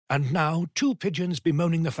And now, two pigeons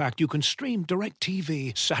bemoaning the fact you can stream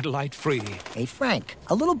DirecTV satellite-free. Hey, Frank,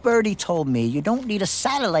 a little birdie told me you don't need a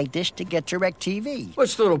satellite dish to get DirecTV.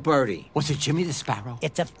 What's little birdie? Was it Jimmy the Sparrow?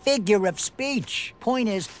 It's a figure of speech. Point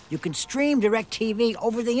is, you can stream DirecTV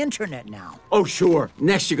over the internet now. Oh, sure.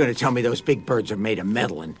 Next you're going to tell me those big birds are made of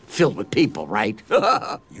metal and filled with people, right?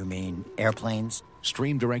 You mean airplanes?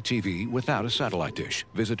 Stream DirecTV without a satellite dish.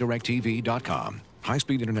 Visit DirecTV.com.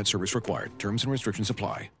 High-speed internet service required. Terms and restrictions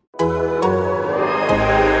apply.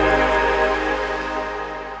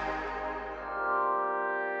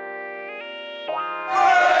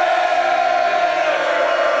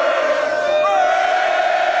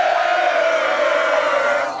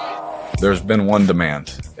 There's been one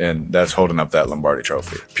demand, and that's holding up that Lombardi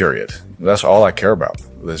trophy, period. That's all I care about,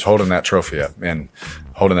 is holding that trophy up and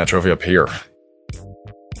holding that trophy up here.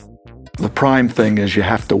 The prime thing is you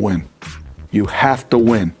have to win. You have to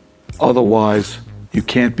win. Otherwise, you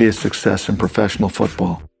can't be a success in professional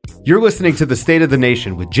football. You're listening to The State of the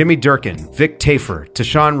Nation with Jimmy Durkin, Vic Tafur,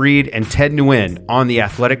 Tashawn Reed, and Ted Nguyen on the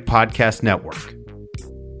Athletic Podcast Network.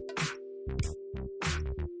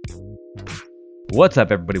 What's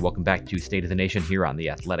up, everybody? Welcome back to State of the Nation here on the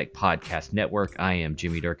Athletic Podcast Network. I am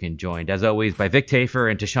Jimmy Durkin, joined as always by Vic Tafur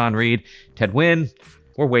and Tashawn Reed. Ted Nguyen,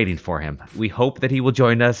 we're waiting for him. We hope that he will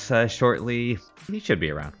join us shortly. He should be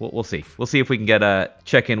around. We'll see. We'll see if we can get a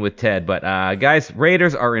check-in with Ted. But guys,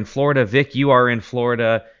 Raiders are in Florida. Vic, you are in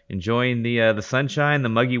Florida, enjoying the sunshine, the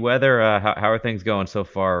muggy weather. How are things going so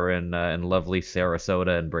far in lovely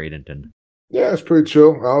Sarasota and Bradenton? Yeah, it's pretty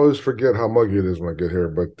chill. I always forget how muggy it is when I get here,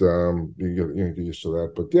 but you get used to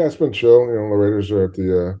that. But yeah, it's been chill. You know, the Raiders are at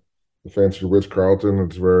the fancy Ritz-Carlton.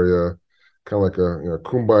 It's very kind of like a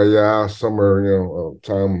kumbaya summer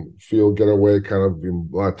time field getaway, kind of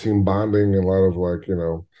a lot of team bonding and a lot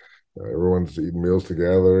of everyone's eating meals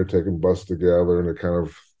together, taking buses together, and they're kind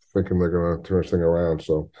of thinking they're going to turn this thing around.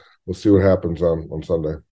 So we'll see what happens on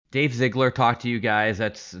Sunday. Dave Ziegler talked to you guys.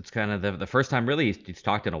 It's kind of the first time really he's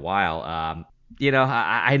talked in a while.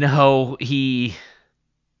 I know he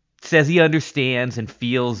says he understands and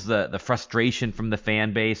feels the frustration from the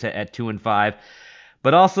fan base at 2-5,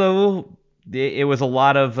 but also it was a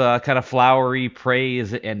lot of kind of flowery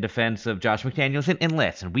praise and defense of Josh McDaniels. And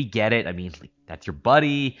listen, we get it. I mean, that's your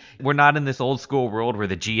buddy. We're not in this old school world where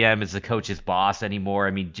the GM is the coach's boss anymore.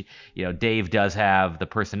 I mean, Dave does have the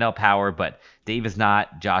personnel power, but Dave is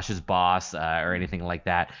not Josh's boss or anything like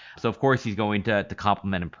that. So, of course, he's going to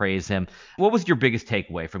compliment and praise him. What was your biggest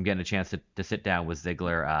takeaway from getting a chance to sit down with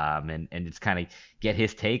Ziegler and just kind of get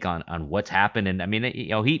his take on what's happened? And, I mean,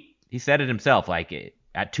 he said it himself, like,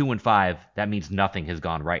 at 2-5, that means nothing has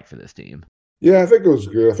gone right for this team. Yeah, I think it was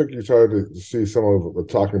good. I think you started to see some of the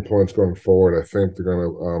talking points going forward. I think they're going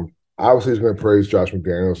to obviously he's going to praise Josh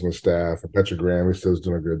McDaniels and the staff. And Patrick Graham, he says,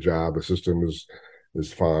 doing a good job. The system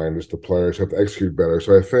is fine. Just the players have to execute better.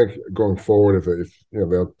 So I think going forward, if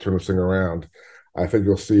they'll turn this thing around, I think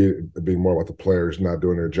you'll see it being more about the players not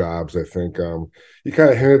doing their jobs. I think you kind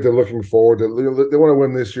of hinted they're looking forward. They want to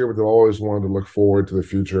win this year, but they've always wanted to look forward to the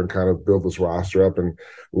future and kind of build this roster up and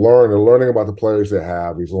learn. They're learning about the players they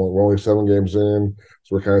have. We're only 7 games in,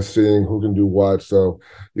 so we're kind of seeing who can do what. So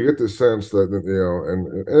you get the sense that,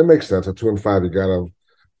 and it makes sense. At 2-5, you got to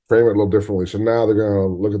frame it a little differently. So now they're going to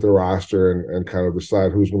look at their roster and kind of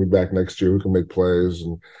decide who's going to be back next year, who can make plays.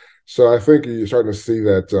 And so I think you're starting to see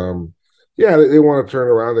that they want to turn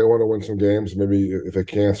around. They want to win some games. Maybe if they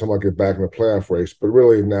can, some might get back in the playoff race. But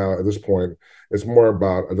really now at this point, it's more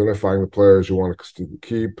about identifying the players you want to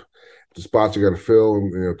keep, the spots you got to fill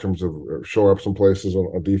in terms of shore up some places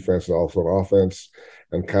on defense and also on offense,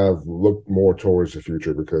 and kind of look more towards the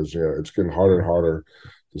future because it's getting harder and harder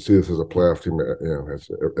to see this as a playoff team. As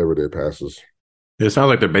every day passes. It sounds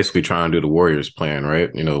like they're basically trying to do the Warriors plan, right?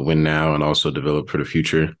 Win now and also develop for the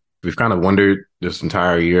future. We've kind of wondered this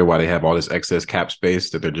entire year why they have all this excess cap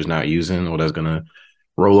space that they're just not using, or that's going to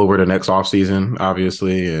roll over the next offseason,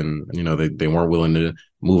 obviously. And, they weren't willing to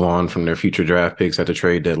move on from their future draft picks at the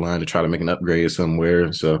trade deadline to try to make an upgrade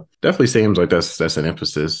somewhere. So definitely seems like that's an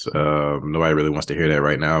emphasis. Nobody really wants to hear that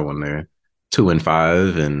right now when they're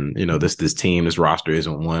 2-5. And, this team, this roster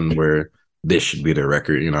isn't one where this should be their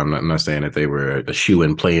record. I'm not saying that they were a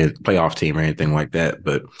shoe-in playoff team or anything like that,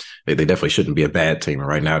 but they definitely shouldn't be a bad team. And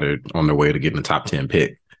right now they're on their way to getting a top 10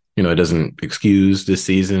 pick. It doesn't excuse this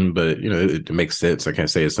season, but, it makes sense. I can't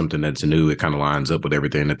say it's something that's new. It kind of lines up with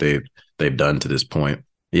everything that they've done to this point.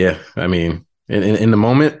 Yeah, I mean, in the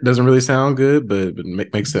moment, it doesn't really sound good, but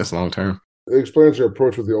it makes sense long term. It explains their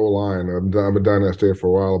approach with the O-line. I've been down that state for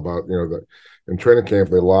a while about, that in training camp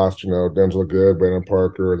they lost, Denzel Good, Brandon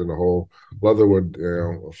Parker, and then the whole Leatherwood,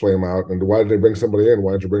 flame out. And why did they bring somebody in?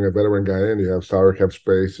 Why did you bring a veteran guy in? You have salary cap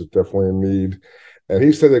space. It's definitely a need. And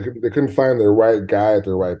he said they couldn't find the right guy at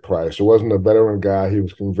the right price. It wasn't a veteran guy. He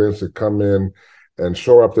was convinced to come in and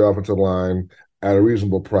shore up the offensive line at a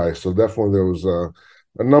reasonable price. So definitely there was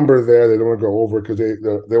a number there. They don't want to go over because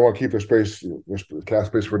they want to keep their cap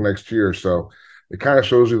space for next year. So it kind of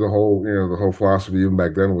shows you the whole philosophy even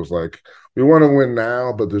back then was like, we want to win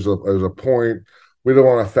now, but there's a point. We don't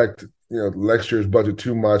want to affect next year's budget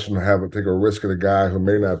too much and take a risk of a guy who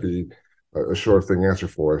may not be a sure thing answer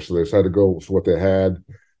for us. So they decided to go with what they had.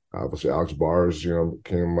 Obviously, Alex Bars,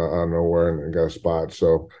 came out of nowhere and got a spot.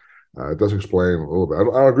 So it does explain a little bit. I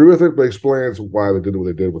don't agree with it, but it explains why they did what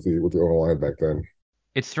they did with the O-line back then.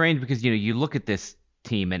 It's strange because you look at this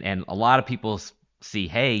team and a lot of people see,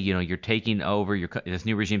 hey, you're taking over. This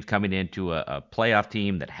new regime's coming into a playoff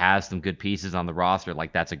team that has some good pieces on the roster.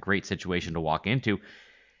 Like that's a great situation to walk into,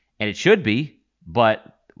 and it should be.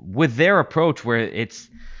 But with their approach, where it's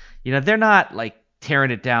they're not like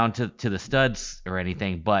tearing it down to the studs or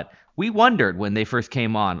anything, but we wondered when they first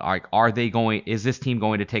came on, like, is this team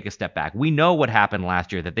going to take a step back? We know what happened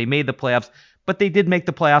last year, that they made the playoffs, but they did make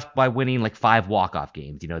the playoffs by winning like 5 walk-off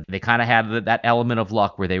games. They kind of had that element of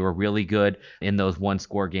luck where they were really good in those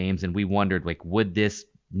one-score games, and we wondered, like, would this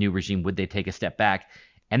new regime, would they take a step back?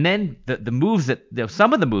 And then the moves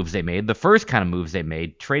some of the moves they made, the first kind of moves they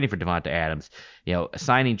made, trading for Davante Adams,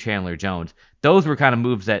 signing Chandler Jones, those were kind of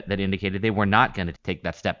moves that indicated they were not going to take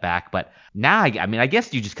that step back. But now, I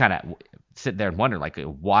guess you just kind of sit there and wonder, like,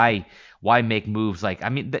 why make moves like,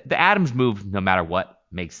 the Adams move, no matter what,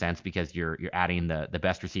 makes sense because you're adding the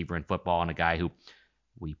best receiver in football and a guy who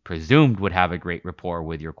we presumed would have a great rapport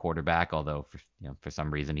with your quarterback, although for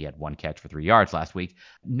some reason he had 1 catch for 3 yards last week.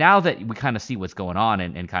 Now that we kind of see what's going on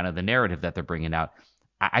and kind of the narrative that they're bringing out,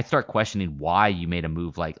 I start questioning why you made a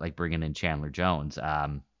move like bringing in Chandler Jones.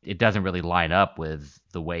 It doesn't really line up with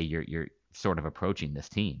the way you're sort of approaching this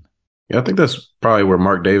team. Yeah, I think that's probably where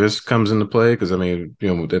Mark Davis comes into play because,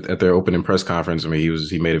 at their opening press conference,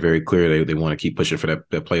 he made it very clear they want to keep pushing for that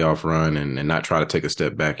playoff run and not try to take a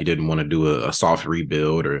step back. He didn't want to do a soft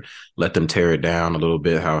rebuild or let them tear it down a little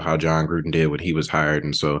bit, how John Gruden did when he was hired.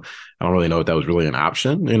 And so I don't really know if that was really an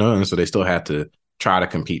option, and so they still had to try to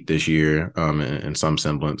compete this year in some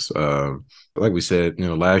semblance. Like we said,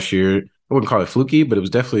 last year, I wouldn't call it fluky, but it was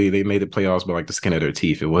definitely, they made the playoffs by like the skin of their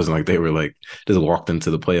teeth. It wasn't like they were like just walked into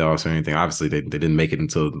the playoffs or anything. Obviously, they didn't make it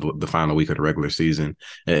until the final week of the regular season.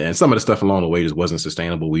 And some of the stuff along the way just wasn't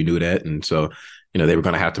sustainable. We knew that. And so, they were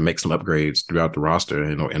going to have to make some upgrades throughout the roster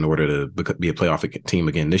in order to be a playoff team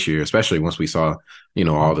again this year, especially once we saw,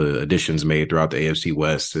 all the additions made throughout the AFC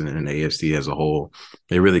West and the AFC as a whole.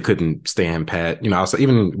 They really couldn't stand pat.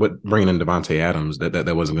 Even bringing in Davante Adams,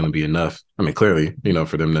 that wasn't going to be enough. Clearly,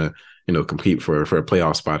 for them to, compete for a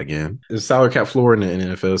playoff spot again. It's salary cap floor in the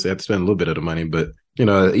NFL, so they have to spend a little bit of the money. But,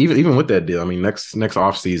 even with that deal, next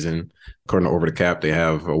offseason, according to Over the Cap, they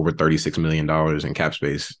have over $36 million in cap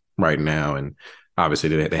space right now. And obviously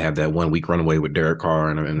they have that 1 week runaway with Derek Carr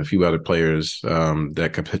and a few other players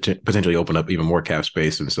that could potentially open up even more cap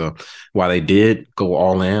space. And so while they did go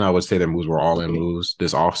all in, I would say their moves were all in moves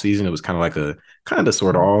this offseason. It was kind of like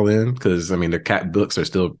sort of all in because, their cap books are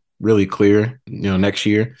still really clear, next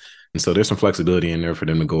year. And so there's some flexibility in there for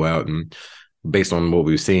them to go out and based on what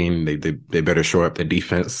we've seen, they better shore up their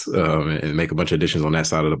defense and make a bunch of additions on that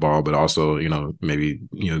side of the ball, but also, maybe,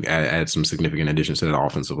 add some significant additions to the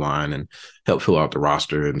offensive line and help fill out the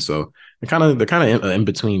roster. And so they're kind of in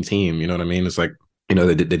between team, you know what I mean? It's like,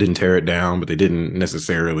 they didn't tear it down, but they didn't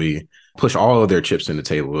necessarily push all of their chips in the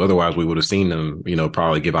table. Otherwise, we would have seen them,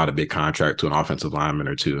 probably give out a big contract to an offensive lineman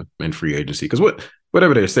or two in free agency. Because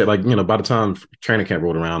whatever they said, by the time training camp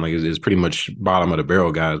rolled around, it's pretty much bottom of the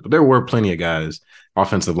barrel guys. But there were plenty of guys,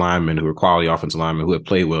 offensive linemen who were quality offensive linemen who had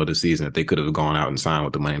played well this season that they could have gone out and signed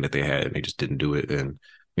with the money that they had, and they just didn't do it. And,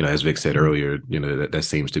 as Vic said earlier, that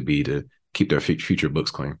seems to be to keep their future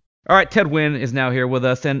books clean. All right, Ted Nguyen is now here with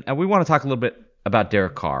us, and we want to talk a little bit about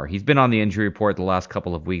Derek Carr. He's been on the injury report the last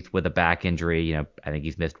couple of weeks with a back injury. I think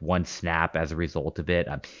he's missed 1 snap as a result of it.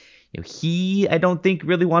 He, I don't think,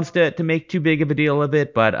 really wants to make too big of a deal of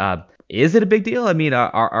it, but is it a big deal?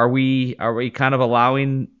 Are we kind of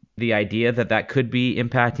allowing the idea that could be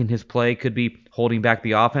impacting his play, could be holding back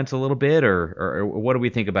the offense a little bit, or what do we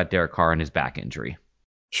think about Derek Carr and his back injury?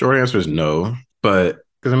 Short answer is no, but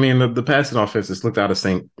because the passing offense has looked out of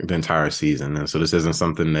sync the entire season, and so this isn't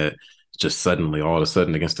something that just suddenly, all of a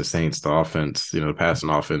sudden, against the Saints, the offense, the passing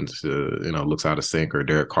offense, looks out of sync, or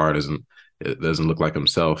Derek Carr doesn't it doesn't look like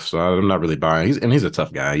himself. So I'm not really buying. He's a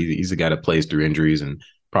tough guy. He's a guy that plays through injuries and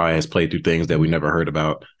probably has played through things that we never heard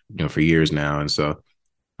about, for years now. And so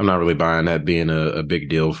I'm not really buying that being a big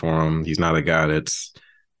deal for him. He's not a guy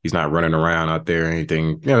he's not running around out there or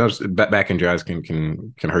anything. Back injuries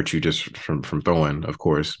can hurt you just from throwing, of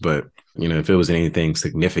course. But, if it was anything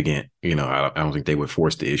significant, I don't think they would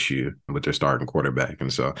force the issue with their starting quarterback.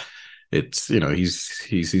 And so it's,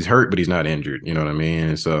 he's hurt, but he's not injured. You know what I mean?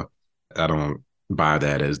 And so I don't buy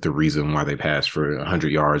that as the reason why they passed for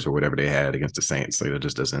 100 yards or whatever they had against the Saints. Like, it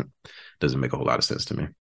just doesn't make a whole lot of sense to me.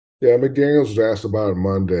 Yeah, McDaniels was asked about it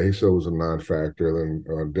Monday. He said it was a non-factor.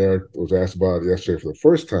 Then Derek was asked about it yesterday for the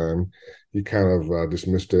first time. He kind of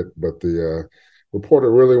dismissed it, but the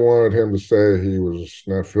reporter really wanted him to say he was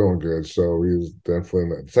not feeling good. So he was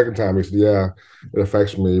definitely the second time he said, "Yeah, it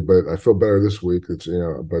affects me, but I feel better this week." It's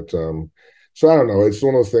so I don't know. It's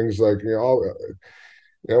one of those things like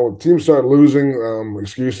when teams start losing,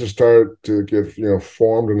 excuses start to get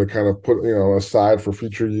formed and to kind of put aside for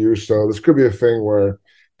future use. So this could be a thing where,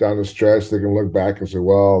 down the stretch, they can look back and say,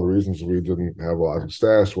 well, the reasons we didn't have a lot of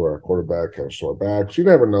success were our quarterback had a sore back. So you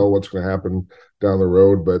never know what's going to happen down the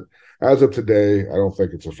road. But as of today, I don't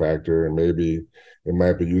think it's a factor. And maybe it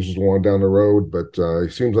might be used as one down the road. But he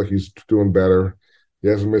seems like he's doing better. He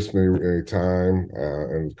hasn't missed any time.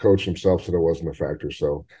 And the coach himself said it wasn't a factor.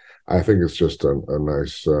 So I think it's just a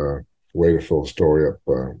nice way to fill a story up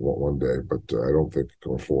one day. But I don't think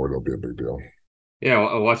going forward it'll be a big deal.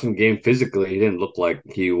 Yeah, watching the game physically, he didn't look like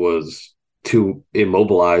he was too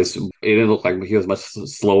immobilized. It didn't look like he was much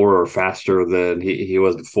slower or faster than he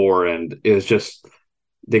was before. And it was just,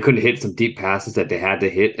 they couldn't hit some deep passes that they had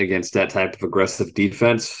to hit against that type of aggressive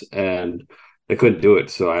defense, and they couldn't do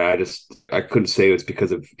it. So I couldn't say it was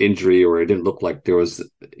because of injury, or it didn't look like there was an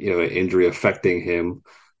injury affecting him.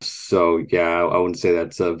 So yeah, I wouldn't say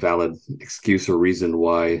that's a valid excuse or reason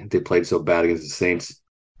why they played so bad against the Saints.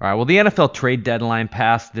 All right, well, the NFL trade deadline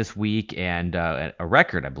passed this week, and a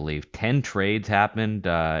record, I believe, 10 trades happened.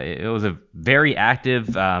 It was a very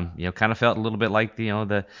active, kind of felt a little bit like the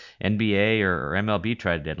NBA or MLB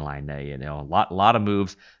trade deadline. A lot of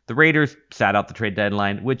moves. The Raiders sat out the trade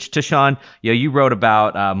deadline, which, Tashawn, you wrote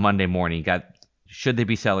about Monday morning. Should they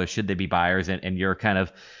be sellers? Should they be buyers? And your kind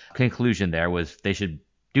of conclusion there was they should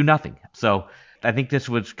do nothing. So I think this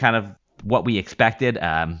was kind of what we expected.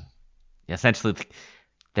 Essentially,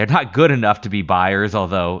 they're not good enough to be buyers,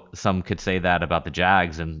 although some could say that about the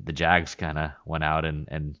Jags, and the Jags kind of went out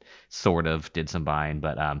and sort of did some buying,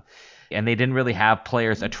 but and they didn't really have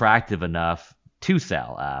players attractive enough to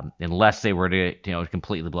sell, unless they were to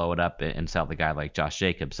completely blow it up and sell the guy like Josh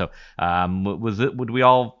Jacobs. So would we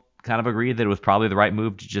all kind of agree that it was probably the right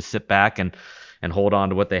move to just sit back and hold on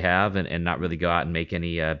to what they have and not really go out and make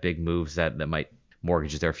any big moves that might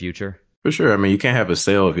mortgage their future? For sure. I mean, you can't have a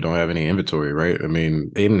sale if you don't have any inventory, right? I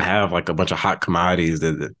mean, they didn't have like a bunch of hot commodities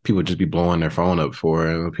that people just be blowing their phone up for.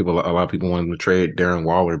 And a lot of people wanted to trade Darren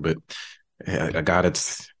Waller, but a guy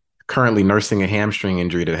that's currently nursing a hamstring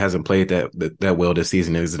injury that hasn't played that well this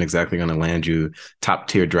season isn't exactly going to land you top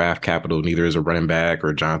tier draft capital. Neither is a running back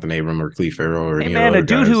or Jonathan Abram or Cleve Farrell or any other a dude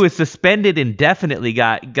guys. Who was suspended indefinitely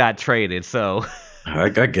got traded. So. I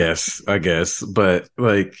guess, but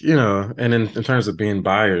and in terms of being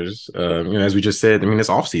buyers, as we just said, I mean, it's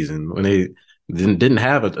off season when they didn't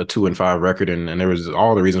have a 2-5 record, and there was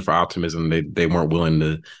all the reason for optimism. They weren't willing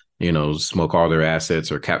to, smoke all their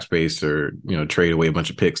assets or cap space or, trade away a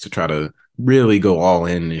bunch of picks to try to really go all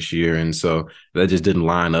in this year. And so that just didn't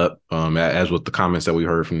line up, as with the comments that we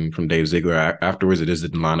heard from Dave Ziegler afterwards. It just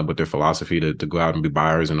didn't line up with their philosophy to go out and be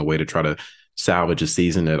buyers in a way to try to salvage a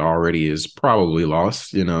season that already is probably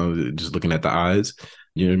lost, just looking at the odds.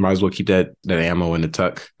 You might as well keep that ammo in the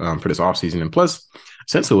tuck for this offseason. And plus,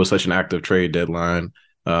 since it was such an active trade deadline,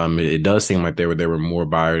 it does seem like there were more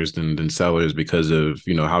buyers than sellers because of,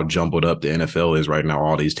 how jumbled up the NFL is right now.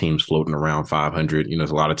 All these teams floating around 500.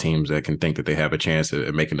 There's a lot of teams that can think that they have a chance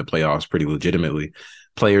at making the playoffs pretty legitimately.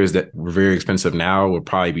 Players that were very expensive now will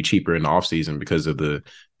probably be cheaper in the offseason because of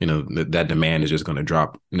that demand is just going to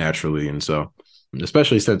drop naturally. And so,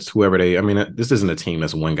 especially since this isn't a team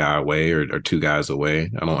that's one guy away or two guys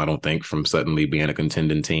away. I don't think from suddenly being a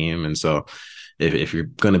contending team. And so if you're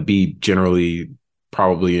going to be generally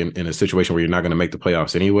probably in a situation where you're not going to make the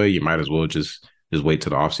playoffs anyway, you might as well just wait till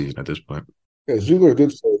the offseason at this point. Yeah, Ziegler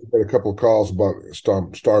did say he had a couple of calls about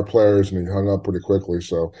star players, and he hung up pretty quickly.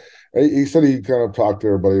 So he said he kind of talked to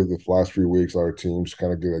everybody the last few weeks, our teams,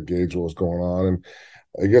 kind of get a gauge what was going on. And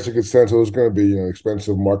I guess a good sense it was going to be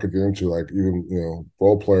expensive market to get into. Like even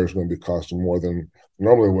role players going to be costing more than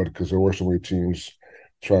normally would because there were so many teams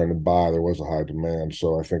trying to buy, there was a high demand.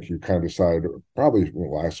 So I think you kind of decided probably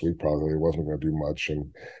last week, probably it wasn't going to do much.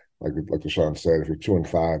 And like Deshaun said, if you're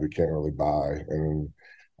 2-5, you can't really buy. And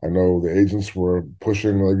I know the agents were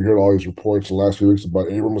pushing, like you heard all these reports the last few weeks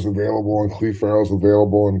about Abram was available and Cleve Farrell's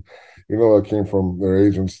available. And that came from their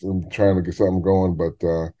agents and trying to get something going. But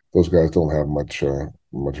those guys don't have much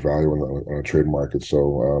value on a trade market.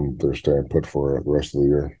 So they're staying put for the rest of the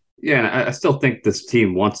year. Yeah, and I still think this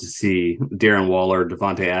team wants to see Darren Waller,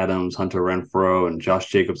 Devontae Adams, Hunter Renfrow, and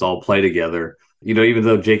Josh Jacobs all play together. Even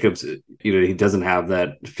though Jacobs, he doesn't have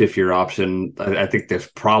that fifth-year option, I think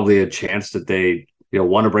there's probably a chance that they,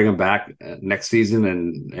 want to bring him back next season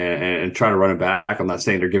and try to run it back. I'm not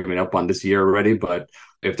saying they're giving up on this year already, but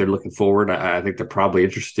if they're looking forward, I think they're probably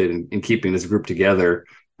interested in keeping this group together.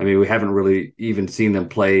 I mean, we haven't really even seen them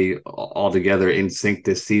play all together in sync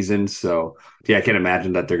this season. So, yeah, I can't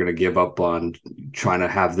imagine that they're going to give up on trying to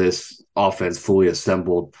have this offense fully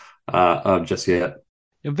assembled just yet.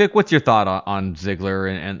 Vic, what's your thought on Ziegler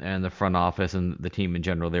and the front office and the team in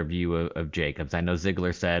general, their view of Jacobs? I know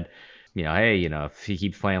Ziegler said, hey, if he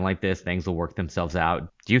keeps playing like this, things will work themselves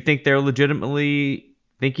out. Do you think they're legitimately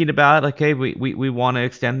thinking about, like, hey, we want to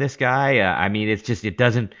extend this guy? I mean, it's just, it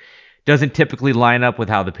doesn't typically line up with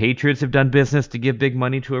how the Patriots have done business to give big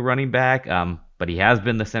money to a running back, but he has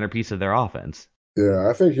been the centerpiece of their offense. Yeah,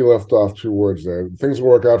 I think you left off 2 words there. Things will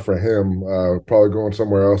work out for him, probably going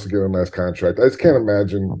somewhere else to get a nice contract. I just can't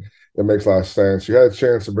imagine it makes a lot of sense. You had a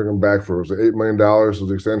chance to bring him back for, was it $8 million was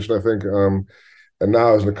the extension, I think, and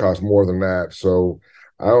now it's going to cost more than that. So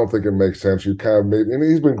I don't think it makes sense. You kind of and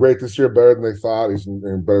he's been great this year, better than they thought. He's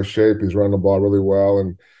in better shape. He's running the ball really well,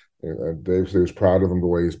 and Dave said he was proud of him the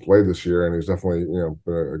way he's played this year, and he's definitely been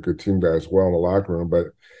a good team guy as well in the locker room. But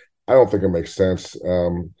I don't think it makes sense,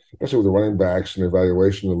 especially with the running backs and the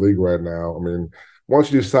evaluation in the league right now. I mean,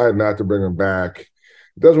 once you decide not to bring him back,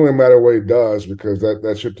 it doesn't really matter what he does because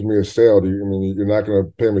that ship to me is sailed. You're not going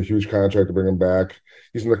to pay him a huge contract to bring him back.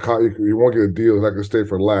 He's in the he won't get a deal. He's not going to stay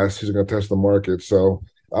for less. He's going to test the market. So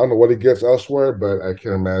I don't know what he gets elsewhere, but I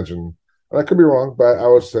can't imagine. And I could be wrong, but I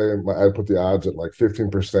would say I'd put the odds at like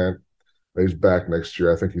 15% that he's back next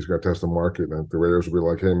year. I think he's going to test the market, and the Raiders will be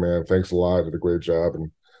like, hey, man, thanks a lot. Did a great job,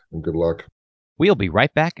 and good luck. We'll be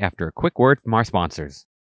right back after a quick word from our sponsors.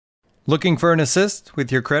 Looking for an assist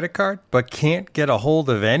with your credit card, but can't get a hold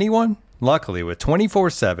of anyone? Luckily, with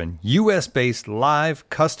 24/7 U.S.-based live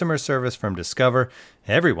customer service from Discover,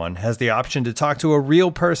 everyone has the option to talk to a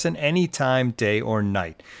real person anytime, day or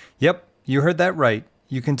night. Yep, you heard that right.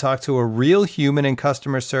 You can talk to a real human in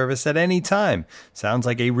customer service at any time. Sounds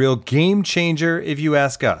like a real game changer if you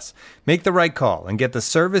ask us. Make the right call and get the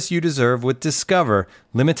service you deserve with Discover.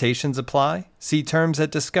 Limitations apply. See terms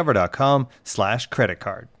at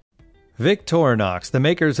discover.com/creditcard. Victorinox, the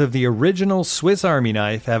makers of the original Swiss Army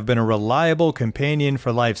knife, have been a reliable companion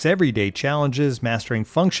for life's everyday challenges, mastering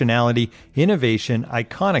functionality, innovation,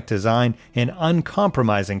 iconic design, and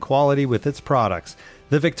uncompromising quality with its products.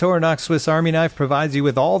 The Victorinox Swiss Army knife provides you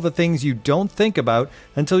with all the things you don't think about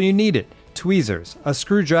until you need it. Tweezers, a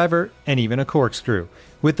screwdriver, and even a corkscrew.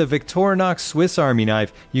 With the Victorinox Swiss Army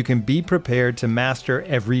knife, you can be prepared to master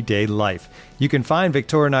everyday life. You can find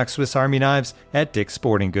Victorinox Swiss Army knives at Dick's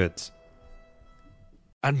Sporting Goods.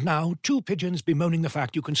 And now, 2 pigeons bemoaning the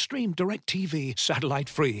fact you can stream DirecTV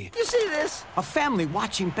satellite-free. You see this? A family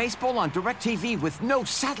watching baseball on DirecTV with no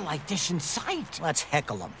satellite dish in sight. Let's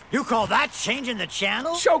heckle them. You call that changing the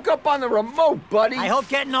channel? Choke up on the remote, buddy. I hope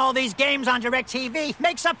getting all these games on DirecTV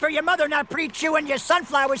makes up for your mother not pre-chewing your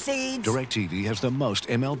sunflower seeds. DirecTV has the most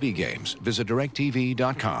MLB games. Visit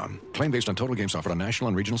DirecTV.com. Claim based on total games offered on national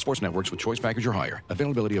and regional sports networks with choice package or higher.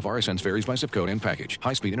 Availability of RSNs varies by zip code and package.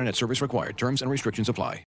 High-speed internet service required. Terms and restrictions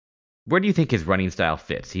apply. Where do you think his running style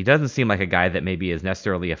fits? He doesn't seem like a guy that maybe is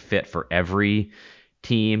necessarily a fit for every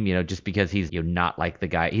team, just because he's not like the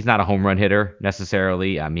guy. He's not a home run hitter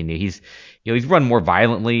necessarily. I mean, he's run more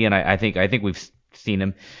violently, and I think we've seen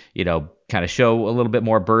him, kind of show a little bit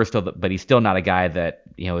more burst, but he's still not a guy that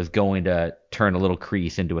is going to turn a little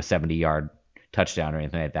crease into a 70-yard touchdown or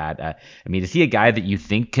anything like that. I mean, is he a guy that you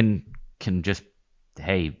think can just,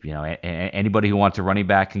 hey, anybody who wants a running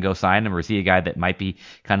back can go sign him, or is he a guy that might be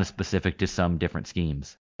kind of specific to some different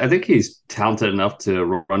schemes? I think he's talented enough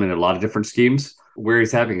to run in a lot of different schemes. Where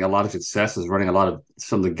he's having a lot of success is running a lot of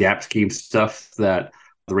some of the gap scheme stuff that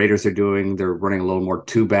the Raiders are doing. They're running a little more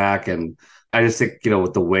 2-back, and I just think,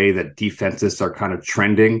 with the way that defenses are kind of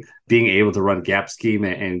trending, being able to run gap scheme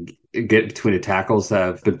and get between the tackles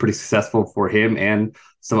have been pretty successful for him and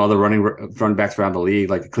some other running backs around the league,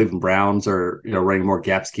 like the Cleveland Browns, are running more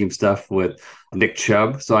gap scheme stuff with Nick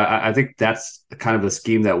Chubb. So I think that's kind of a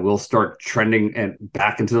scheme that will start trending and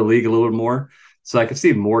back into the league a little bit more. So I could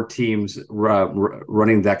see more teams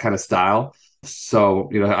running that kind of style.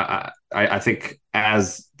 So I think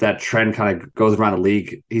as that trend kind of goes around the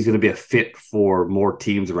league, he's going to be a fit for more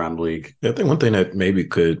teams around the league. Yeah, I think one thing that maybe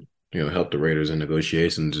could help the Raiders in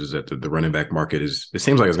negotiations is that the running back market it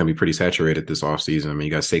seems like it's going to be pretty saturated this offseason. I mean,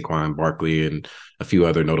 you got Saquon Barkley and a few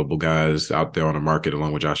other notable guys out there on the market,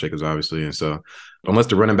 along with Josh Jacobs, obviously. And so unless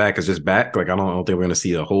the running back is just back, like I don't think we're going to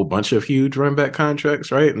see a whole bunch of huge running back contracts,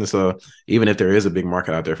 right? And so even if there is a big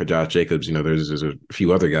market out there for Josh Jacobs, there's a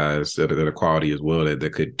few other guys that are quality as well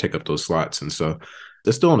that could take up those slots. And so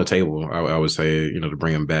they're still on the table, I would say, to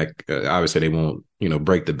bring him back. Obviously, they won't,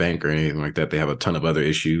 break the bank or anything like that. They have a ton of other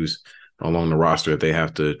issues along the roster that they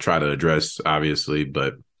have to try to address, obviously.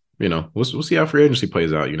 But, we'll see how free agency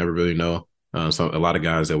plays out. You never really know. So a lot of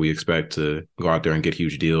guys that we expect to go out there and get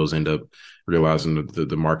huge deals end up realizing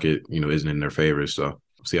the market, isn't in their favor. So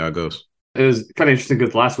we'll see how it goes. It was kind of interesting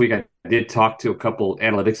because last week I did talk to a couple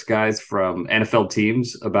analytics guys from NFL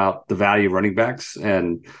teams about the value of running backs.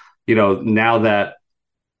 And, now that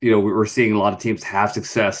we're seeing a lot of teams have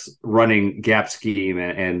success running gap scheme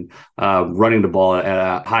and running the ball at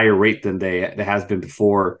a higher rate than it has been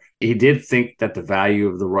before. He did think that the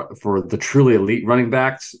value for the truly elite running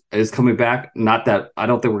backs is coming back. Not that I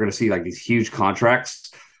don't think we're going to see like these huge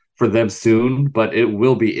contracts for them soon, but it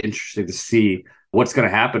will be interesting to see what's going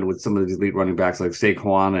to happen with some of these elite running backs like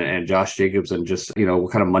Saquon and Josh Jacobs, and just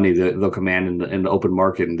what kind of money they'll command in the open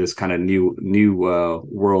market in this kind of new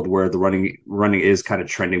world where the running is kind of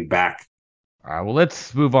trending back. All right, well,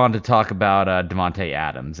 let's move on to talk about Davante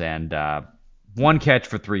Adams and one catch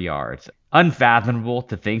for 3 yards. Unfathomable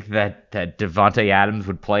to think that Davante Adams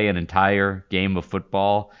would play an entire game of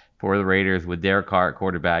football for the Raiders with Derek Carr at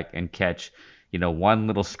quarterback and catch one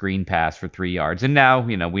little screen pass for 3 yards. And now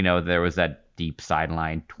we know there was that deep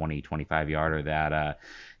sideline 20-25 yarder that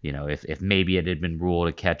if maybe it had been ruled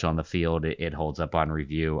a catch on the field, it holds up on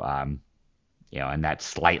review, and that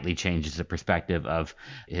slightly changes the perspective of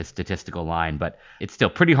his statistical line, but it's still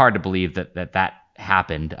pretty hard to believe that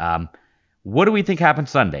happened. What do we think happened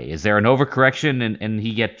Sunday? Is there an overcorrection and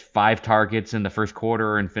he gets 5 targets in the first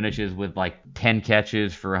quarter and finishes with like 10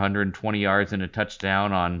 catches for 120 yards and a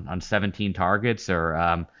touchdown on 17 targets,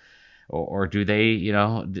 or do they,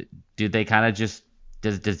 do they kind of just,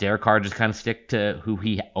 does Derek Carr just kind of stick to who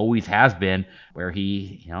he always has been, where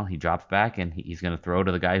he drops back and he's going to throw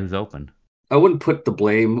to the guy who's open? I wouldn't put the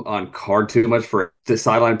blame on Carr too much for the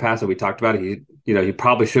sideline pass that we talked about. He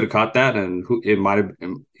probably should have caught that, and it might have,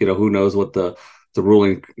 who knows what the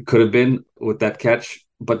ruling could have been with that catch.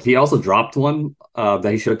 But he also dropped one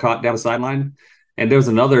that he should have caught down the sideline. And there was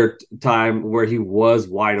another time where he was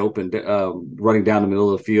wide open, running down the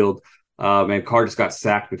middle of the field. And Carr just got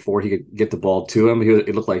sacked before he could get the ball to him.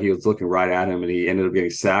 It looked like he was looking right at him, and he ended up getting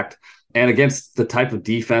sacked. And against the type of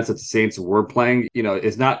defense that the Saints were playing,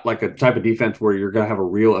 it's not like a type of defense where you're going to have a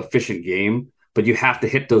real efficient game, but you have to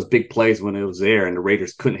hit those big plays when it was there, and the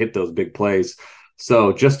Raiders couldn't hit those big plays.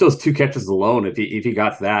 So just those 2 catches alone, if he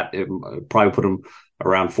got that, it probably put him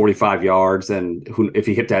around 45 yards. And if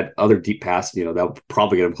he hit that other deep pass, that would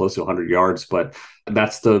probably get him close to 100 yards. But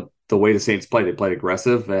that's the way the Saints play. They played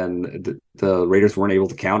aggressive, and the Raiders weren't able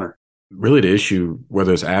to counter. Really, the issue,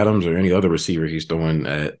 whether it's Adams or any other receiver he's throwing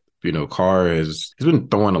at, Carr he's been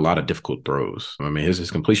throwing a lot of difficult throws. I mean,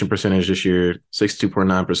 his completion percentage this year,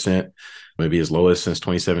 62.9%, maybe his lowest since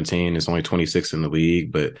 2017. It's only 26 in the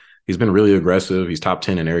league, but he's been really aggressive. He's top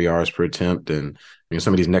 10 in air yards per attempt. And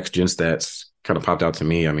some of these next gen stats kind of popped out to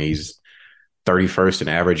me. I mean, he's 31st in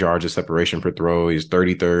average yards of separation per throw. He's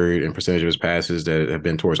 33rd in percentage of his passes that have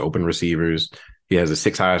been towards open receivers. He has the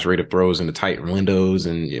 6th highest rate of throws in the tight windows.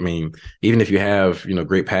 And I mean, even if you have,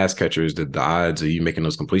 great pass catchers, the odds of you making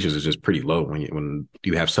those completions is just pretty low when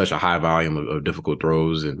you have such a high volume of difficult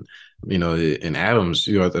throws. And, in Adams,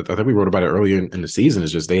 I think we wrote about it earlier in the season.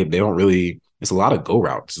 It's just they don't really, it's a lot of go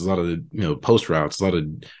routes. It's a lot of post routes, a lot of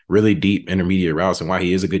really deep intermediate routes. And why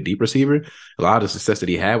he is a good deep receiver, a lot of the success that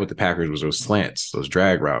he had with the Packers was those slants, those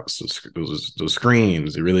drag routes, those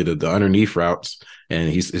screens, really the underneath routes. And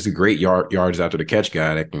he's a great yards after the catch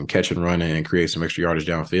guy that can catch and run and create some extra yardage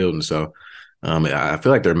downfield. And so I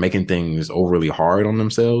feel like they're making things overly hard on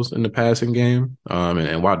themselves in the passing game.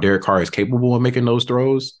 And while Derek Carr is capable of making those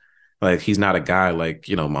throws, like he's not a guy like,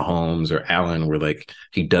 Mahomes or Allen where like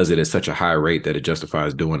he does it at such a high rate that it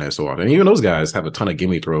justifies doing that so often. And even those guys have a ton of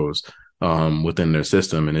gimme throws within their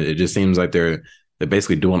system. And it just seems like they're they're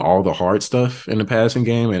basically doing all the hard stuff in the passing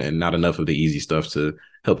game and not enough of the easy stuff to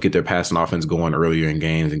help get their passing offense going earlier in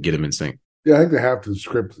games and get them in sync. Yeah, I think they have to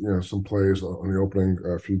script, some plays on the opening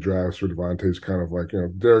few drives for Devontae's kind of like,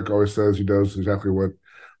 Derek always says he does exactly what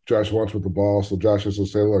Josh wants with the ball. So Josh has to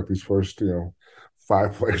say, look, these first,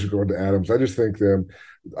 5 plays are going to Adams. I just think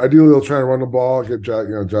ideally they'll try and run the ball, get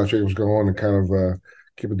Josh Jacobs going and kind of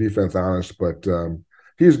keep the defense honest. But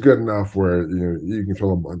he's good enough where, you can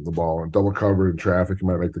throw the ball in double cover in traffic, you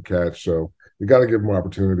might make the catch. So you got to give him more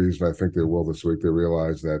opportunities, and I think they will this week. They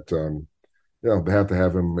realize that, they have to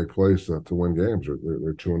have him make plays to win games.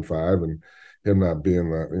 They're 2-5, and him not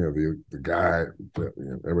being the guy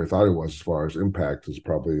that everybody thought he was as far as impact is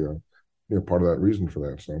probably part of that reason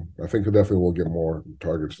for that. So I think he definitely will get more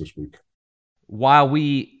targets this week. While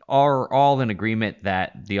we are all in agreement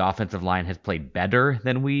that the offensive line has played better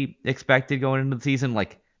than we expected going into the season,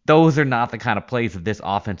 those are not the kind of plays that this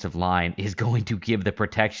offensive line is going to give the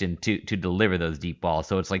protection to deliver those deep balls.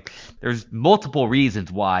 So it's there's multiple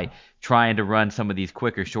reasons why trying to run some of these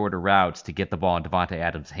quicker, shorter routes to get the ball in Davante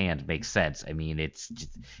Adams' hands makes sense. I mean,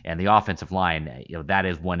 and the offensive line, that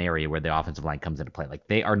is one area where the offensive line comes into play.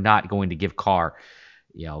 They are not going to give Carr,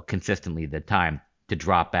 consistently the time to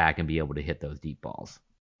drop back and be able to hit those deep balls.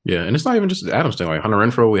 Yeah, and it's not even just Adams thing. Hunter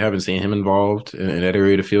Renfrow, we haven't seen him involved in that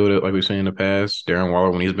area of the field like we've seen in the past. Darren Waller,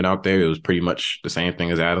 when he's been out there, it was pretty much the same thing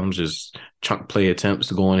as Adams, just chunk play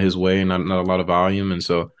attempts going his way and not a lot of volume. And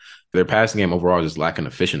so their passing game overall is just lacking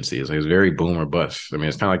efficiency. It's very boom or bust. I mean,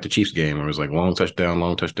 it's kind of like the Chiefs game where it was long touchdown,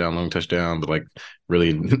 long touchdown, long touchdown, but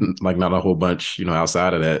really not a whole bunch,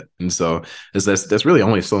 outside of that. And so that's really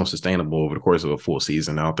only so sustainable over the course of a full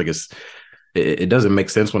season. I don't think it doesn't make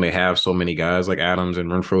sense when they have so many guys like Adams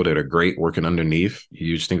and Renfrow that are great working underneath.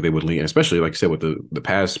 You just think they would lean, especially like you said, with the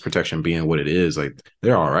pass protection being what it is.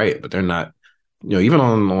 They're all right, but they're not. Even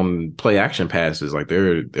on play action passes,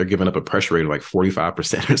 they're giving up a pressure rate of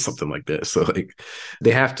 45% or something like that. So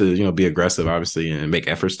they have to be aggressive, obviously, and make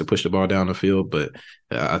efforts to push the ball down the field. But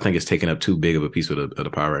I think it's taking up too big of a piece of the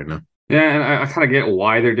pie right now. Yeah, and I kind of get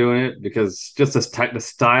why they're doing it, because just the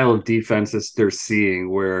style of defenses they're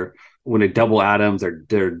seeing where when they double Adams,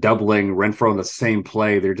 they're doubling Renfrow in the same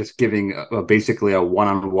play. They're just giving basically a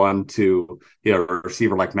one-on-one to a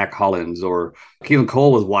receiver like Mac Hollins, or Keelan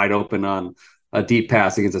Cole was wide open on a deep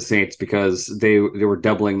pass against the Saints because they were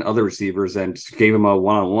doubling other receivers and just gave him a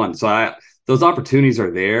one-on-one. So those opportunities are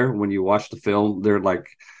there when you watch the film. They're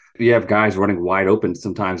you have guys running wide open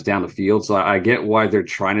sometimes down the field. So I get why they're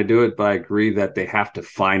trying to do it, but I agree that they have to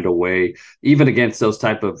find a way, even against those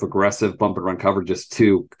type of aggressive bump and run coverages,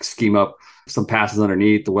 to scheme up some passes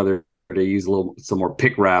underneath, whether they use some more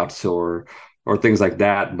pick routes or things like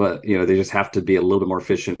that. But, they just have to be a little bit more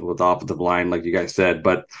efficient with the offensive line, like you guys said.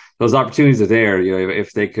 But those opportunities are there.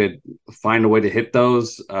 If they could find a way to hit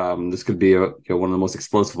those, this could be one of the most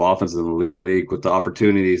explosive offenses in the league with the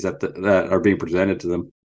opportunities that are being presented to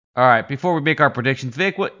them. All right, before we make our predictions,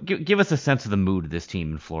 Vic, give us a sense of the mood of this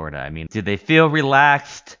team in Florida. I mean, did they feel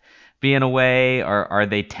relaxed being away, or are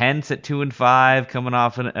they tense at 2-5 coming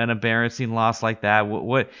off an embarrassing loss like that?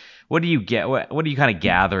 What do you get? What are you kind of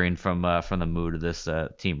gathering from the mood of this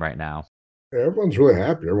team right now? Yeah, everyone's really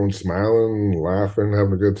happy. Everyone's smiling, laughing,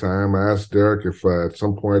 having a good time. I asked Derek if at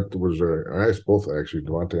some point I asked both actually,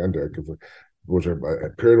 Devontae and Derek, if was there a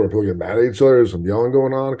period where people get mad at each other, there's some yelling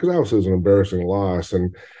going on, because obviously it was an embarrassing loss.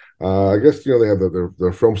 And I guess, they have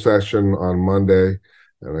the film session on Monday,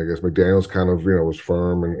 and I guess McDaniels kind of, was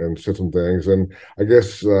firm and said some things. And I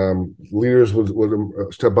guess leaders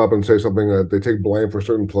would step up and say something that they take blame for a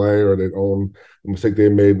certain play, or they own the mistake they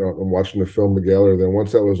made on watching the film together. Then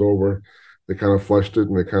once that was over, they kind of flushed it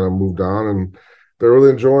and they kind of moved on. And they're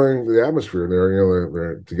really enjoying the atmosphere.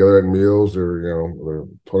 They're together at meals. They're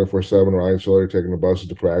 24/7 around each other, taking the buses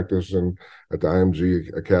to practice. And at the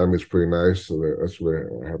IMG Academy, it's pretty nice. So that's where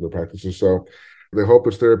they have their practices. So they hope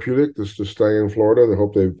it's therapeutic just to stay in Florida. They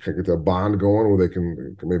hope they can get that bond going where they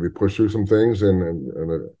can maybe push through some things. And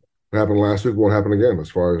what happened last week won't happen again,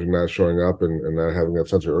 as far as not showing up and not having that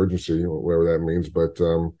sense of urgency, whatever that means. But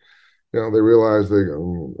they realize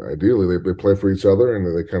ideally they play for each other, and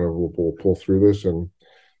they kind of will pull through this. And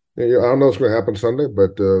I don't know what's going to happen Sunday,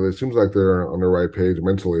 but it seems like they're on the right page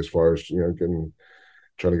mentally as far as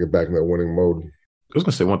trying to get back in that winning mode. I was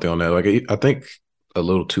going to say one thing on that. I think a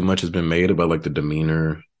little too much has been made about the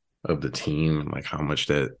demeanor of the team and how much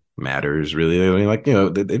that matters really. I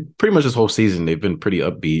mean, they pretty much this whole season they've been pretty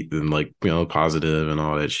upbeat and positive and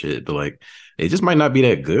all that shit, but it just might not be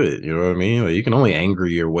that good. You know what I mean? You can only anger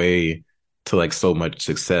your way to so much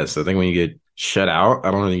success. I think when you get shut out,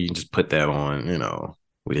 I don't think you can just put that on,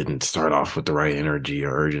 we didn't start off with the right energy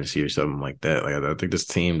or urgency or something like that. Like I think this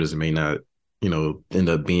team just may not, end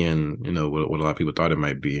up being, what a lot of people thought it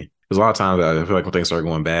might be. Because a lot of times I feel like when things start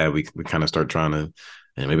going bad, we kind of start trying to,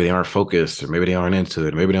 and maybe they aren't focused, or maybe they aren't into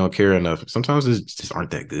it, or maybe they don't care enough. Sometimes it just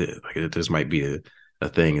aren't that good. Like it just might be a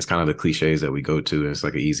thing. It's kind of the cliches that we go to. And it's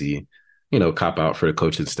like an easy, cop out for the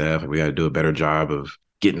coaching staff. Like we got to do a better job of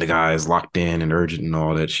getting the guys locked in and urgent and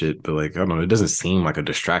all that shit. But like, I don't know, it doesn't seem like a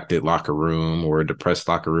distracted locker room or a depressed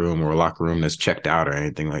locker room or a locker room that's checked out or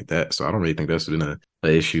anything like that. So I don't really think that's been an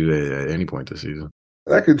issue at any point this season.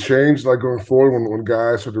 That could change like going forward when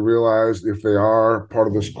guys start to realize if they are part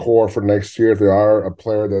of this core for next year, if they are a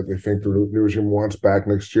player that they think the new regime wants back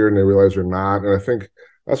next year and they realize they're not. And I think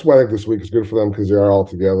that's why I think this week is good for them because they are all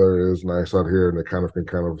together. It is nice out here and they can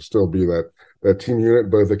still be that team unit.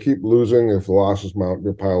 But if they keep losing, if the losses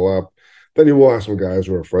pile up, then you will have some guys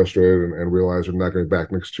who are frustrated and realize they're not going to be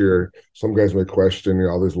back next year. Some guys may question,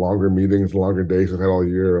 all these longer meetings, longer days they've had all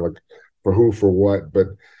year, like for who, for what. But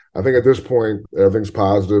I think at this point, everything's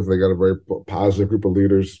positive. They got a very positive group of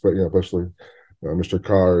leaders, but especially Mr.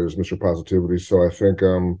 Carr is Mr. Positivity. So I think,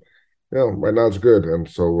 right now it's good. And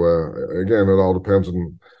so, again, it all depends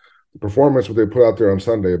on the performance, what they put out there on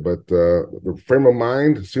Sunday. But the frame of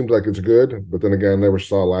mind seems like it's good. But then again, I never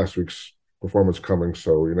saw last week's performance coming,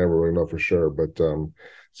 so you never really know for sure. But it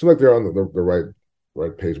seems like they're on the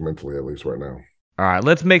right page mentally, at least right now. All right,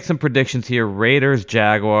 let's make some predictions here. Raiders,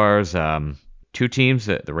 Jaguars, two teams.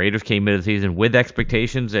 The Raiders came into the season with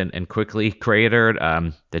expectations and quickly cratered.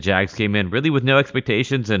 The Jags came in really with no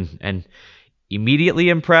expectations and immediately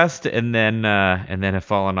impressed and then have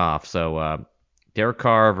fallen off. So Derek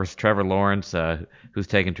Carr versus Trevor Lawrence. Who's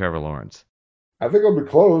taking Trevor Lawrence? I think it'll be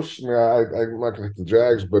close. I mean, I'm not going to pick the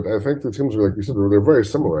Jags, but I think the teams are, like you said, they're very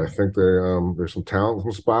similar. I think there's some talent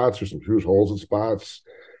in some spots. There's some huge holes in spots.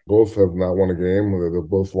 Both have not won a game. They've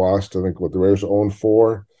both lost. I think the Raiders are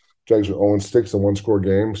 0-4. Jags are 0-6 in one-score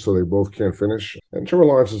games, so they both can't finish. And Trevor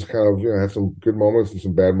Lawrence has kind of had some good moments and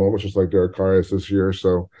some bad moments, just like Derek Carr has this year.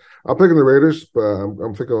 So I'm picking the Raiders, but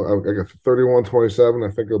I'm thinking I got 31-27.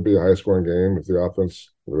 I think it'll be a high-scoring game if the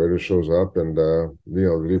offense, the Raiders shows up, and the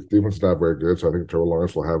defense is not very good. So I think Trevor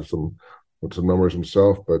Lawrence will have some numbers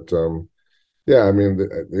himself. But I mean,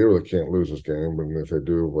 they really can't lose this game, and if they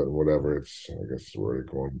do, whatever, I guess it's already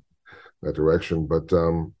going that direction. But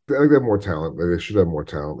I think they have more talent. They should have more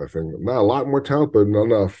talent. I think not a lot more talent, but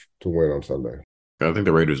enough to win on Sunday. I think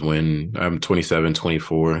the Raiders win. I'm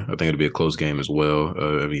 27-24. I think it'll be a close game as well.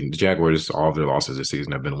 I mean, the Jaguars, all of their losses this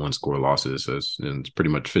season have been one-score losses. So it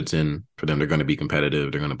pretty much fits in for them. They're going to be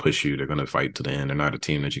competitive. They're going to push you. They're going to fight to the end. They're not a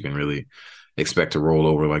team that you can really expect to roll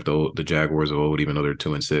over like the Jaguars of old, even though they're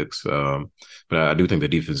 2-6. But I do think the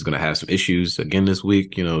defense is going to have some issues again this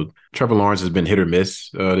week. Trevor Lawrence has been hit or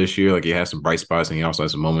miss this year. Like he has some bright spots and he also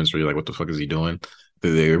has some moments where you're like, what the fuck is he doing?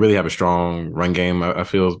 They really have a strong run game, I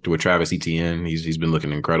feel, with Travis Etienne. He's been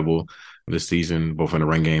looking incredible this season, both in the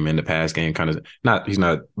run game and the pass game. He's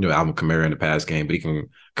not Alvin Kamara in the pass game, but he can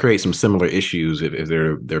create some similar issues if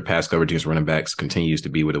their pass coverage against running backs continues to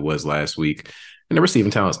be what it was last week. And the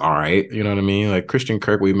receiving talent's all right. You know what I mean? Like Christian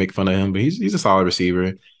Kirk, we make fun of him, but he's a solid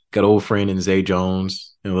receiver. Got old friend in Zay Jones.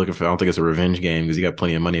 Looking for, I don't think it's a revenge game because he got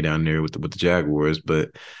plenty of money down there with the Jaguars, but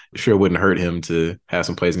it sure wouldn't hurt him to have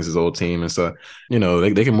some plays against his old team. And so,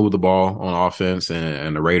 they can move the ball on offense,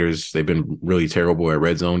 and the Raiders, they've been really terrible at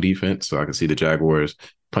red zone defense. So I can see the Jaguars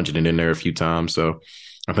punching it in there a few times. So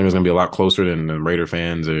I think it's going to be a lot closer than the Raider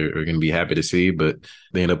fans are going to be happy to see, but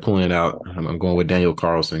they end up pulling it out. I'm going with Daniel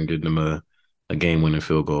Carlson, getting them a game-winning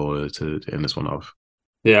field goal to end this one off.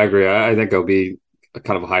 Yeah, I agree. I think it'll be a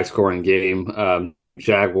kind of a high-scoring game.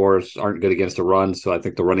 Jaguars aren't good against the run, so I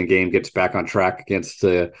think the running game gets back on track against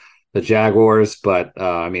the Jaguars. But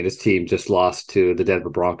this team just lost to the Denver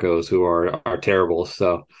Broncos, who are terrible.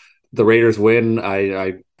 So the Raiders win.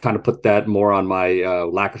 I kind of put that more on my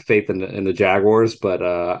lack of faith in the Jaguars, but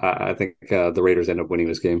I think the Raiders end up winning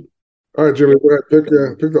this game. All right, Jimmy, go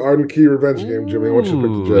ahead. Pick the Arden Key revenge game, Jimmy. I want you to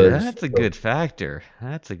pick the Jags. That's a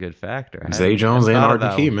good factor. Zay Jones and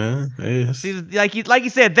Arden Key, man. Yes. See, like you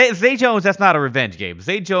said, Zay Jones, that's not a revenge game.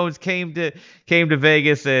 Zay Jones came to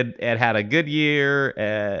Vegas and had a good year,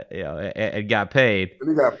 and got paid. And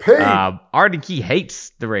he got paid. Arden Key hates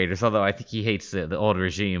the Raiders, although I think he hates the old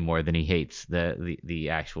regime more than he hates the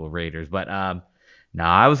actual Raiders. But no,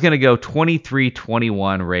 I was gonna go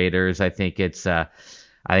 23-21 Raiders. I think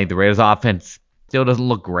the Raiders offense still doesn't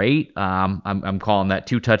look great. I'm calling that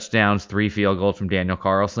 2 touchdowns, 3 field goals from Daniel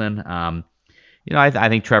Carlson. I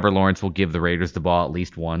think Trevor Lawrence will give the Raiders the ball at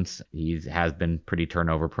least once. He has been pretty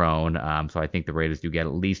turnover prone, so I think the Raiders do get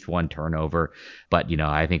at least one turnover. But,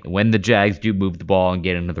 I think when the Jags do move the ball and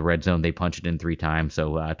get into the red zone, they punch it in 3 times.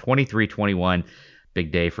 So 23-21,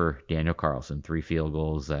 big day for Daniel Carlson. 3 field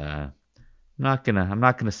goals. I'm not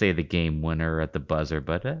gonna say the game winner at the buzzer,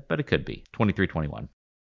 but it could be 23-21.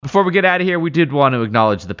 Before we get out of here, we did want to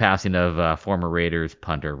acknowledge the passing of former Raiders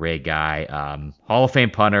punter Ray Guy, Hall of Fame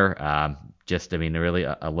punter. Really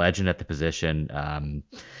a legend at the position.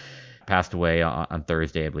 Passed away on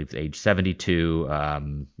Thursday, I believe, age 72.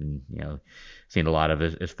 Seen a lot of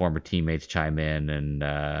his former teammates chime in, and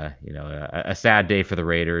a sad day for the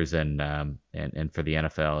Raiders and for the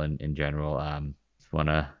NFL in general. Just want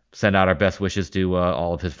to send out our best wishes to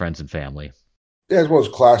all of his friends and family. Yeah, he's one of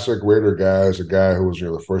those classic Raider guys, a guy who was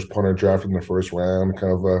the first punter drafted in the first round,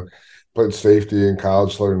 kind of played safety in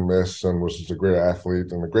college, Southern Miss, and was just a great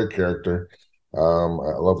athlete and a great character. I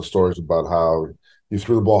love the stories about how he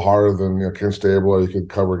threw the ball harder than Ken Stabler. He could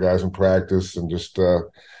cover guys in practice, and just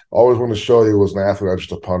always wanted to show he was an athlete, not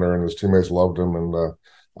just a punter. And his teammates loved him, and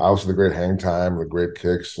obviously the great hang time, the great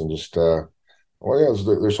kicks, and just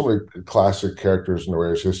there's so many classic characters in the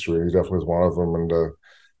Raiders' history. He definitely is one of them, and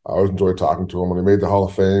I always enjoyed talking to him. When he made the Hall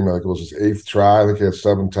of Fame, I think it was his 8th try. I think he had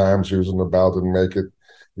 7 times he was in the ballot, didn't make it.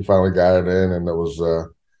 He finally got it in, and it was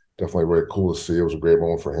definitely very cool to see. It was a great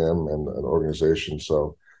moment for him and the organization.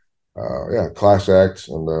 So, class act,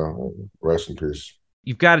 and rest in peace.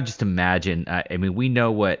 You've got to just imagine. We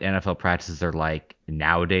know what NFL practices are like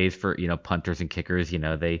nowadays for punters and kickers.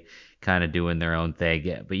 They kind of doing their own thing.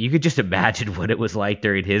 Yeah, but you could just imagine what it was like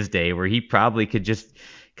during his day, where he probably could just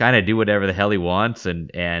kind of do whatever the hell he wants, and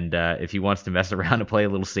if he wants to mess around and play a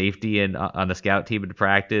little safety and on the scout team in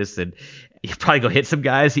practice, and he'd probably go hit some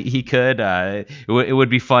guys. He could. It would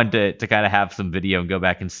be fun to kind of have some video and go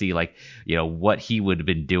back and see what he would have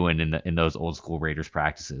been doing in those old school Raiders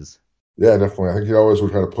practices. Yeah, definitely. I think he always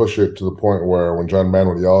would try to push it to the point where when John Madden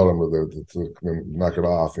would yell at him to knock it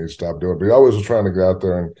off, and he'd stop doing it. But he always was trying to get out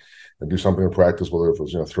there and do something in practice, whether it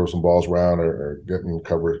was throw some balls around or get in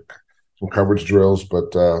some coverage drills.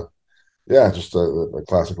 But just a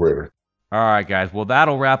classic Raider. All right, guys. Well,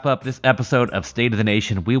 that'll wrap up this episode of State of the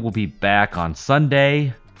Nation. We will be back on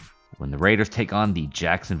Sunday when the Raiders take on the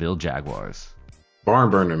Jacksonville Jaguars.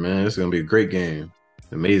 Barn burner, man. It's going to be a great game.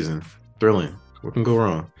 Amazing. Thrilling. What can go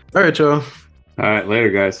wrong? All right, y'all. All right, later,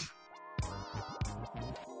 guys.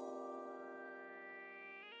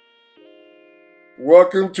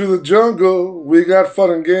 Welcome to the jungle. We got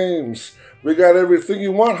fun and games. We got everything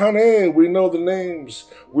you want, honey. We know the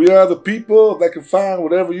names. We are the people that can find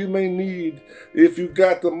whatever you may need. If you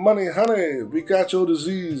got the money, honey, we got your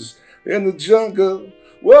disease in the jungle.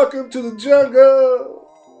 Welcome to the jungle.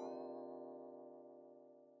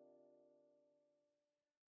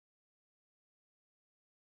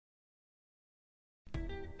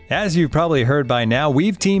 As you've probably heard by now,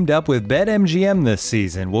 we've teamed up with BetMGM this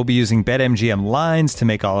season. We'll be using BetMGM lines to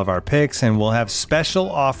make all of our picks, and we'll have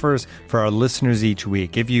special offers for our listeners each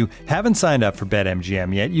week. If you haven't signed up for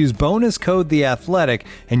BetMGM yet, use bonus code The Athletic,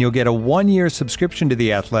 and you'll get a 1-year subscription to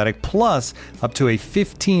The Athletic, plus up to a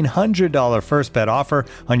 $1,500 first bet offer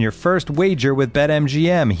on your first wager with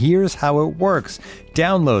BetMGM. Here's how it works.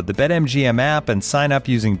 Download the BetMGM app and sign up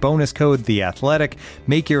using bonus code The Athletic.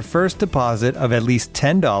 Make your first deposit of at least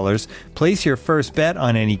 $10. Place your first bet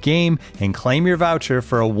on any game and claim your voucher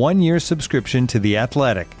for a 1-year subscription to The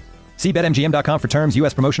Athletic. See BetMGM.com for terms.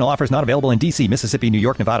 U.S. promotional offers not available in D.C., Mississippi, New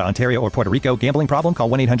York, Nevada, Ontario, or Puerto Rico. Gambling problem? Call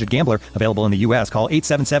 1-800-GAMBLER. Available in the U.S. Call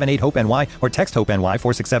 877-8-HOPE-NY or text HOPE-NY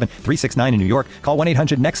 467-369 in New York. Call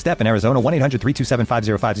 1-800-NEXT-STEP in Arizona.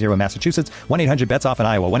 1-800-327-5050 in Massachusetts. 1-800-BETS-OFF in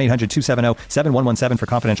Iowa. 1-800-270-7117 for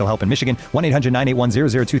confidential help in Michigan.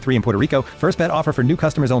 1-800-981-0023 in Puerto Rico. First bet offer for new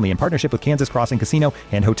customers only in partnership with Kansas Crossing Casino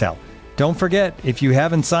and Hotel. Don't forget, if you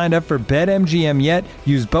haven't signed up for BetMGM yet,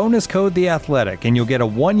 use bonus code The Athletic, and you'll get a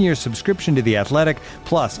 1-year subscription to The Athletic,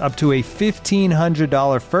 plus up to a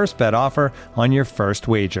 $1,500 first bet offer on your first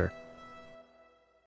wager.